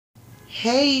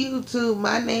Hey YouTube,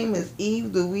 my name is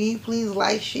Eve the Weave. Please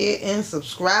like, share, and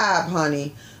subscribe,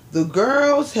 honey. The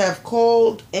girls have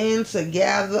called in to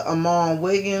gather Armon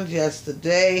Wiggins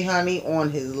yesterday, honey, on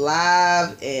his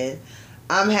live, and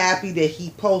I'm happy that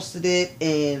he posted it,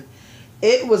 and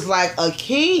it was like a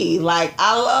key. Like,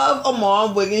 I love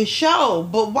Armon Wiggins' show,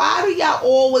 but why do y'all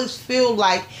always feel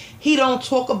like he don't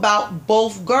talk about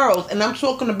both girls? And I'm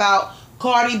talking about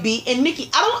Cardi B and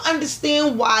Nicki. I don't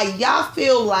understand why y'all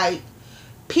feel like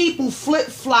people flip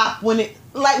flop when it,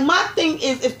 like, my thing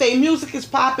is, if their music is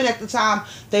popping at the time,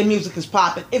 their music is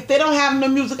popping. If they don't have no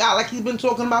music out, like he's been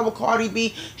talking about with Cardi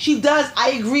B, she does.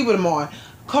 I agree with him on.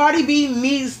 Cardi B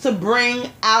needs to bring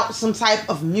out some type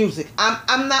of music.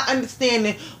 I'm not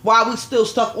understanding why we still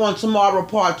stuck on Tomorrow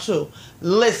Part 2.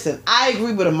 Listen, I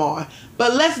agree with him on.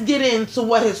 But let's get into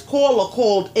what his caller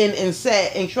called in and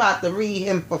said and tried to read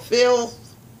him fulfill.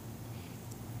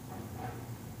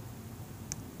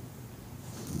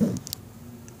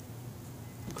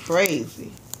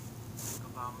 Crazy.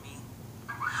 About me.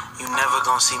 You never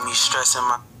gonna see me stressing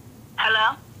my.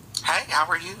 Hello? Hey, how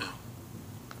are you?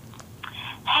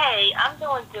 Hey, I'm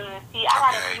doing good. See, I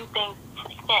got a few things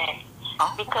to say.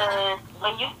 Oh, Because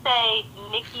when you say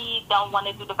Nikki don't want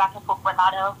to do the back and forth with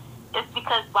Lotto, it's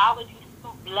because why would you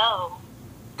stoop low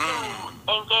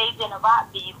to engage in a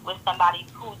rap beef with somebody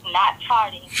who's not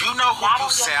charting? You know who you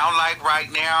sound like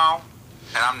right now?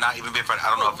 And I'm not even being funny. I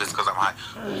don't know if it's because I'm high.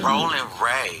 Roland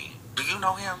Ray. Do you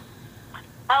know him?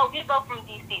 Oh, we both from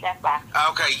DC, that's why.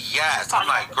 Okay, yes. I'm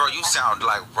like, girl, you sound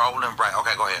like Roland Ray.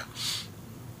 Okay, go ahead.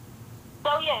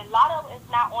 So yeah, Lotto is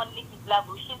not on Nikki's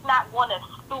level. She's not going to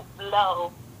stoop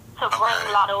low to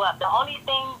bring Lotto up. The only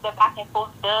thing the back and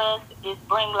forth does is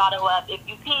bring Lotto up. If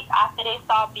you peep, after they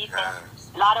start beefing,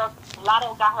 Lotto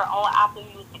got her own Apple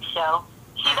Music show.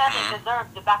 She doesn't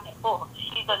deserve the back and forth.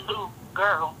 She's a little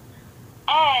girl.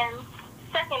 And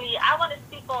secondly, I want to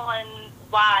speak on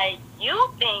why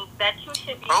you think that you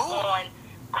should be on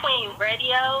Queen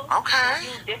Radio. Okay.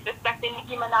 You disrespected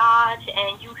Nicki Minaj,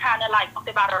 and you kind of like talked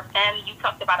about her family. You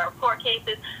talked about her court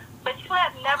cases, but you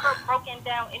have never broken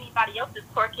down anybody else's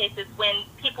court cases when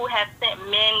people have sent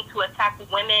men to attack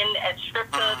women at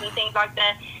strip clubs and things like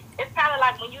that. It's kind of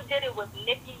like when you did it with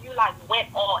Nicki, you like went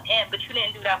all in, but you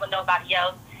didn't do that with nobody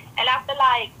else. And I feel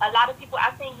like a lot of people,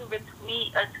 I've seen you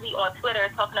retweet a tweet on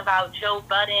Twitter talking about Joe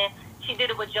Budden. She did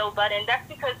it with Joe Budden. That's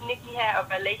because Nicki had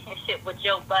a relationship with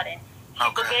Joe Budden. She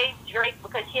forgave Drake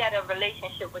because she had a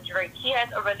relationship with Drake. She has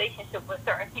a relationship with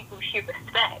certain people she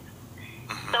respects.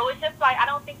 So it's just like, I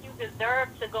don't think you deserve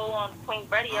to go on Queen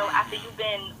Radio after you've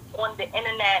been on the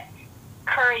internet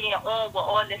currying on with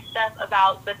all this stuff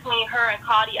about between her and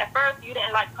Cardi. At first, you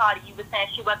didn't like Cardi. You were saying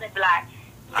she wasn't black.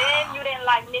 Then you didn't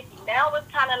like Nicki. Now it's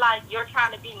kind of like you're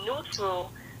trying to be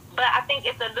neutral. But I think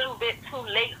it's a little bit too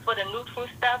late for the neutral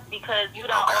stuff because you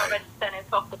don't already said and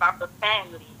talked about the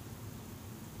family.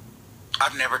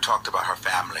 I've never talked about her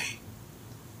family.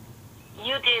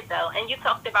 You did, though. And you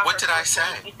talked about what her did I say?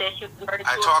 You said she was married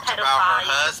to I a talked pedophile. about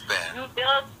her husband. You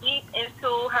dug deep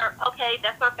into her. Okay,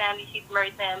 that's her family. She's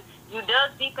married to him. You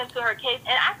dug deep into her case.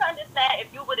 And I can understand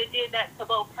if you would have did that to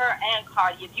both her and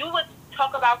Cardi. If you would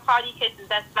talk about Cardi cases,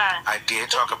 that's fine. I did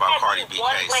talk about Cardi B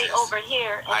one cases. Way over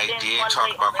here. And I then did one talk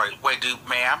way about over Cardi. here. Wait,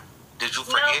 ma'am, did you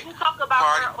forget? No, you talk about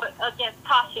her against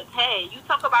Tasha K. You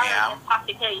talk about her against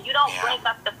Tasha K. You don't bring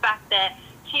up the fact that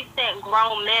she sent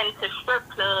grown men to strip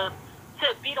clubs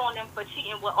to beat on them for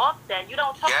cheating with Offset. You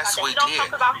don't talk about that. You don't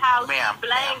talk about how she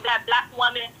blamed that black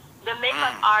woman, the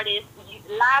makeup artist,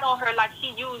 lied on her like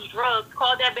she used drugs,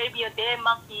 called that baby a dead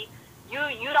monkey.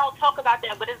 You don't talk about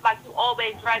that, but it's like you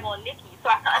always drag on Nicki. So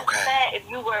I can understand if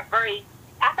you were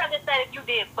I can understand if you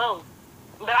did both.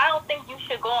 But I don't think you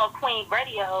should go on Queen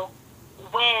Radio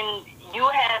when you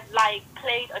have like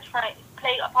played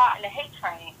a part in the hate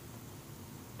train.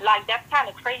 Like, that's kind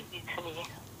of crazy to me.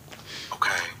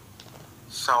 Okay.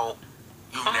 So,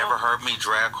 you've never heard me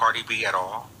drag Cardi B at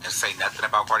all and say nothing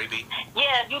about Cardi B?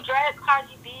 Yeah, you dragged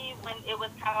Cardi B when it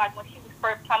was kind of like when she was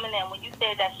first coming in, when you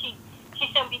said that she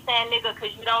shouldn't be saying nigga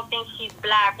because you don't think she's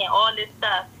black and all this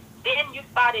stuff. Then you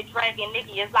started dragging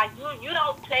Nicki. It's like you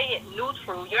don't play it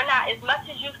neutral. You're not, as much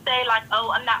as you say like,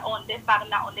 oh, I'm not on this side, I'm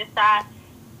not on this side.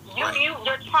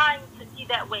 You're trying to be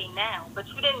that way now, but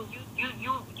you didn't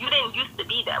used to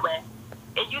be that way.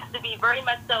 It used to be very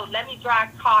much so, let me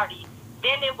drag Cardi.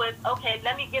 Then it was, okay,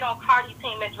 let me get on Cardi's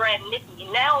team and drag Nicki.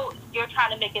 Now you're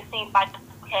trying to make it seem like,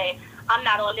 okay, I'm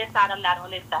not on this side, I'm not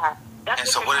on this side. And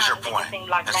so what is your point?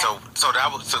 And so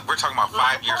we're talking about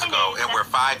 5 years ago, and we're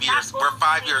 5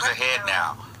 years ahead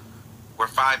now. We're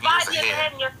 5 years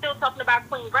ahead. And you're still talking about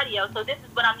Queen Radio. So this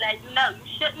is what I'm letting you know.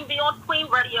 You shouldn't be on Queen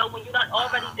Radio when you don't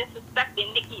already disrespect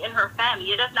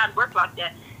It does not work like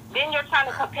that. Then you're trying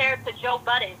to compare it to Joe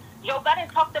Budden. Joe Budden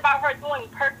talked about her doing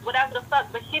perks, whatever the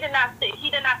fuck, but he did not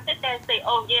sit there and say,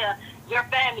 oh yeah, your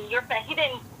family. He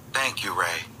didn't. Thank you,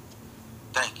 Ray.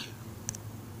 Thank you.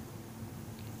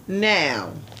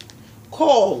 Now,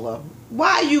 caller,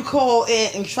 why you call in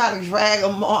and try to drag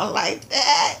them on like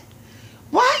that?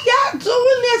 Why y'all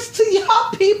doing this to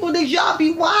y'all people that y'all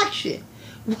be watching?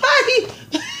 Why?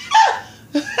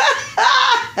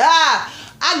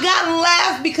 I gotta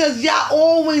laugh because y'all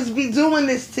always be doing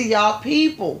this to y'all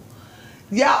people.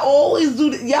 Y'all always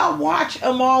do that. Y'all watch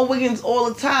Armon Wiggins all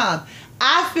the time.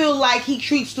 I feel like he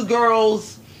treats the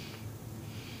girls.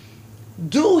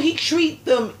 Do he treat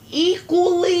them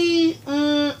equally?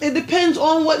 It depends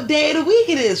on what day of the week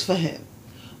it is for him.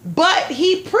 But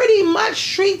he pretty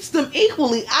much treats them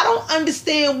equally. I don't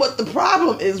understand what the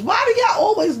problem is. Why do y'all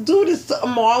always do this to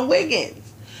Armon Wiggins?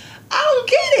 I don't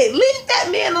get it. Leave that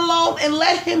man alone and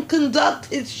let him conduct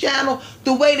his channel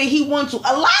the way that he wants to.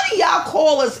 A lot of y'all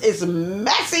callers is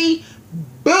messy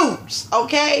boobs,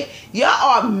 okay? Y'all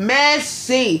are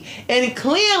messy. And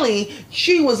clearly,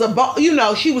 she was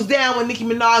she was down with Nicki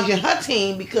Minaj and her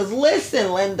team because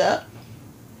listen, Linda.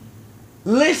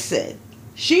 Listen.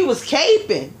 She was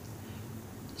caping.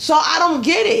 So I don't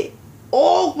get it.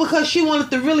 All because she wanted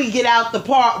to really get out the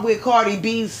part where Cardi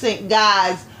B sent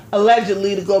guys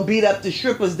allegedly to go beat up the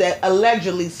strippers that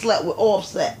allegedly slept with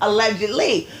Offset.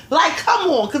 Allegedly. Like,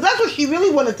 come on. Because that's what she really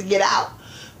wanted to get out.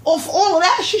 Of all of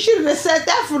that, she should have said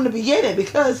that from the beginning.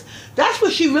 Because that's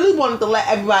what she really wanted to let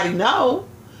everybody know.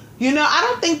 You know, I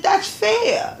don't think that's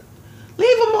fair.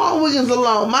 Leave Armon Wiggins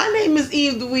alone. My name is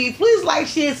Eve the Weed. Please like,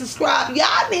 share, and subscribe.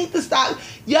 Y'all need to stop.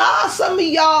 Y'all, some of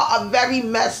y'all are very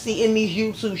messy in these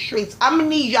YouTube streets. I'm going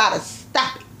to need y'all to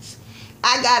stop it.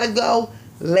 I got to go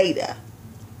later.